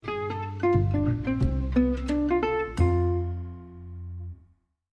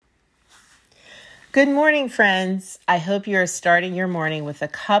Good morning, friends. I hope you are starting your morning with a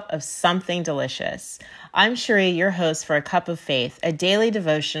cup of something delicious. I'm Cherie, your host for A Cup of Faith, a daily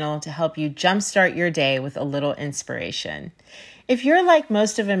devotional to help you jumpstart your day with a little inspiration. If you're like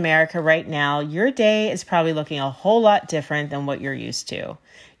most of America right now, your day is probably looking a whole lot different than what you're used to.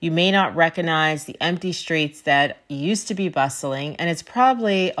 You may not recognize the empty streets that used to be bustling, and it's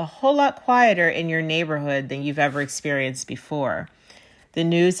probably a whole lot quieter in your neighborhood than you've ever experienced before. The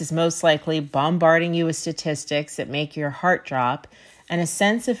news is most likely bombarding you with statistics that make your heart drop, and a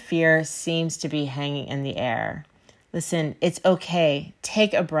sense of fear seems to be hanging in the air. Listen, it's okay.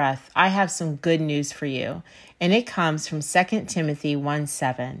 Take a breath. I have some good news for you, and it comes from 2 Timothy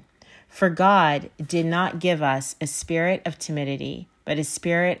 1:7. For God did not give us a spirit of timidity, but a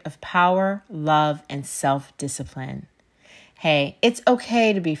spirit of power, love, and self-discipline. Hey, it's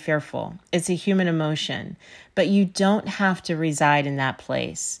okay to be fearful. It's a human emotion, but you don't have to reside in that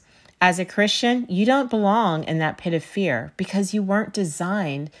place. As a Christian, you don't belong in that pit of fear because you weren't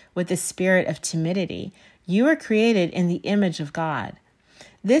designed with the spirit of timidity. You were created in the image of God.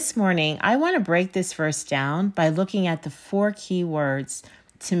 This morning, I want to break this verse down by looking at the 4 key words: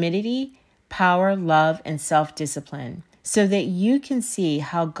 timidity, power, love, and self-discipline, so that you can see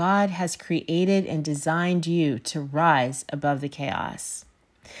how God has created and designed you to rise above the chaos.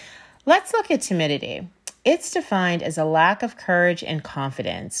 Let's look at timidity. It's defined as a lack of courage and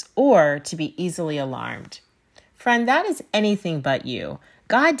confidence, or to be easily alarmed. Friend, that is anything but you.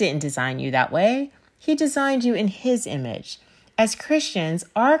 God didn't design you that way. He designed you in His image. As Christians,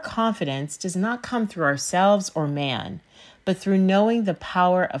 our confidence does not come through ourselves or man, but through knowing the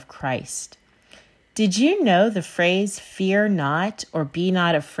power of Christ. Did you know the phrase fear not or be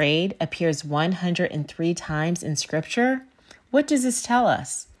not afraid appears 103 times in Scripture? What does this tell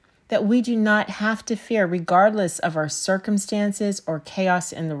us? That we do not have to fear regardless of our circumstances or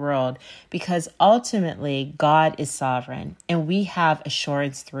chaos in the world, because ultimately God is sovereign and we have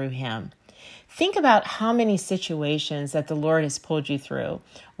assurance through Him. Think about how many situations that the Lord has pulled you through.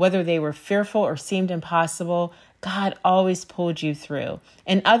 Whether they were fearful or seemed impossible, God always pulled you through.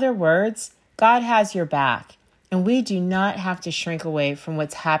 In other words, God has your back, and we do not have to shrink away from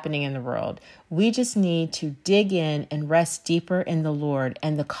what's happening in the world. We just need to dig in and rest deeper in the Lord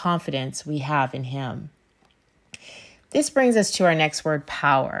and the confidence we have in Him. This brings us to our next word,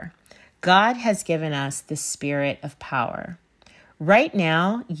 power. God has given us the spirit of power. Right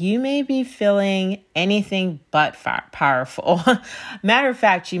now, you may be feeling anything but powerful. Matter of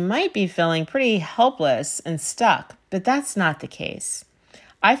fact, you might be feeling pretty helpless and stuck, but that's not the case.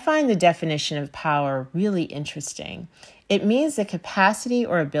 I find the definition of power really interesting. It means the capacity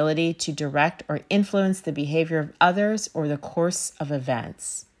or ability to direct or influence the behavior of others or the course of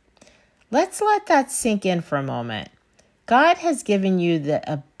events. Let's let that sink in for a moment. God has given you the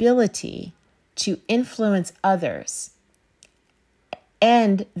ability to influence others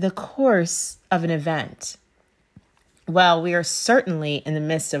and the course of an event. Well, we are certainly in the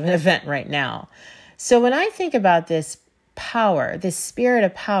midst of an event right now. So when I think about this power, this spirit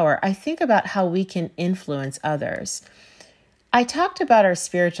of power, I think about how we can influence others. I talked about our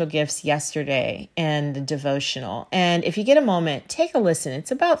spiritual gifts yesterday in the devotional, and if you get a moment, take a listen. It's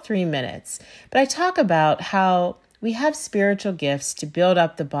about 3 minutes, but I talk about how we have spiritual gifts to build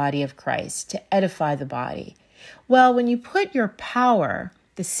up the body of Christ, to edify the body. Well, when you put your power,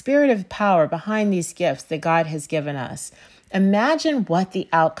 the spirit of power behind these gifts that God has given us, imagine what the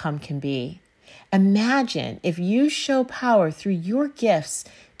outcome can be. Imagine if you show power through your gifts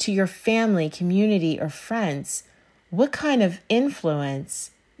to your family, community, or friends, what kind of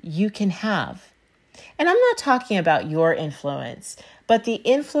influence you can have. And I'm not talking about your influence, but the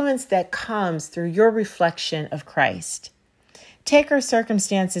influence that comes through your reflection of Christ. Take our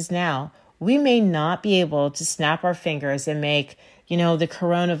circumstances now. We may not be able to snap our fingers and make, the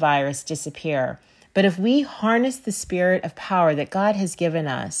coronavirus disappear. But if we harness the spirit of power that God has given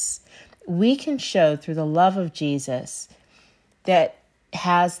us, we can show through the love of Jesus that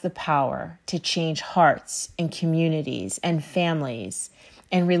has the power to change hearts and communities and families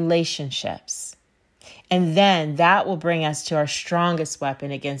and relationships. And then that will bring us to our strongest weapon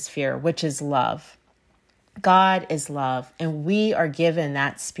against fear, which is love. God is love, and we are given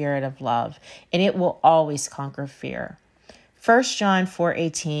that spirit of love, and it will always conquer fear. 1 John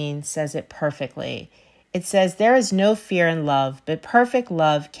 4:18 says it perfectly. It says, there is no fear in love, but perfect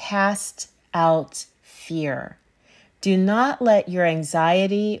love casts out fear. Do not let your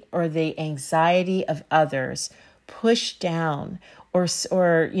anxiety or the anxiety of others push down or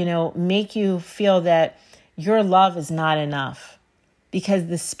make you feel that your love is not enough, because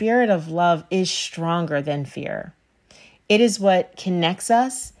the spirit of love is stronger than fear. It is what connects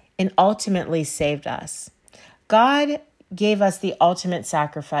us and ultimately saved us. God gave us the ultimate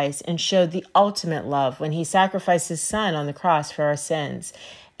sacrifice and showed the ultimate love when he sacrificed his son on the cross for our sins.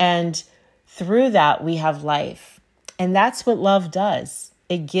 And through that, we have life. And that's what love does.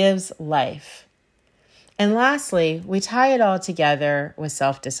 It gives life. And lastly, we tie it all together with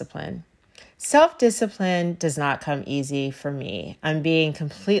self-discipline. Self-discipline does not come easy for me. I'm being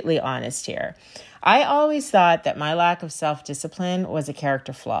completely honest here. I always thought that my lack of self-discipline was a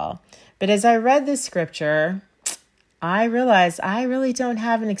character flaw. But as I read this scripture, I realized I really don't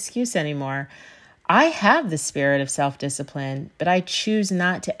have an excuse anymore. I have the spirit of self-discipline, but I choose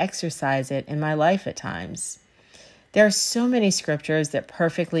not to exercise it in my life at times. There are so many scriptures that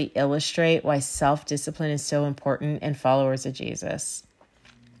perfectly illustrate why self-discipline is so important in followers of Jesus.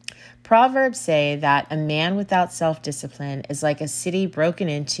 Proverbs say that a man without self-discipline is like a city broken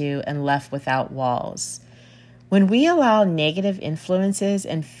into and left without walls. When we allow negative influences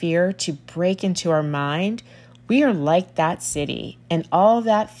and fear to break into our mind, we are like that city, and all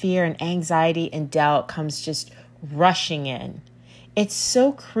that fear and anxiety and doubt comes just rushing in. It's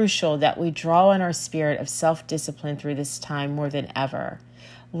so crucial that we draw on our spirit of self-discipline through this time more than ever.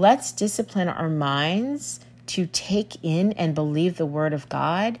 Let's discipline our minds to take in and believe the word of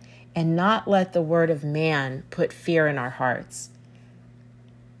God and not let the word of man put fear in our hearts.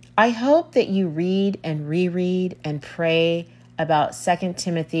 I hope that you read and reread and pray about 2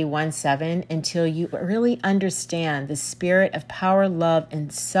 Timothy 1:7 until you really understand the spirit of power, love,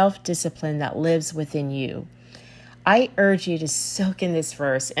 and self-discipline that lives within you. I urge you to soak in this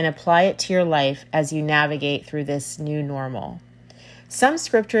verse and apply it to your life as you navigate through this new normal. Some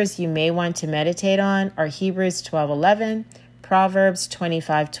scriptures you may want to meditate on are Hebrews 12:11, Proverbs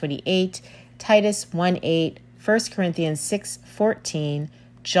 25:28, Titus 1:8, 1 Corinthians 6:14,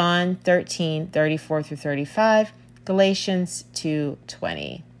 John 13:34 through 35, Galatians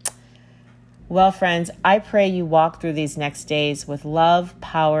 2:20. Well, friends, I pray you walk through these next days with love,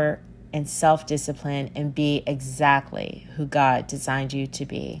 power, and self-discipline and be exactly who God designed you to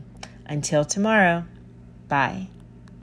be. Until tomorrow, bye.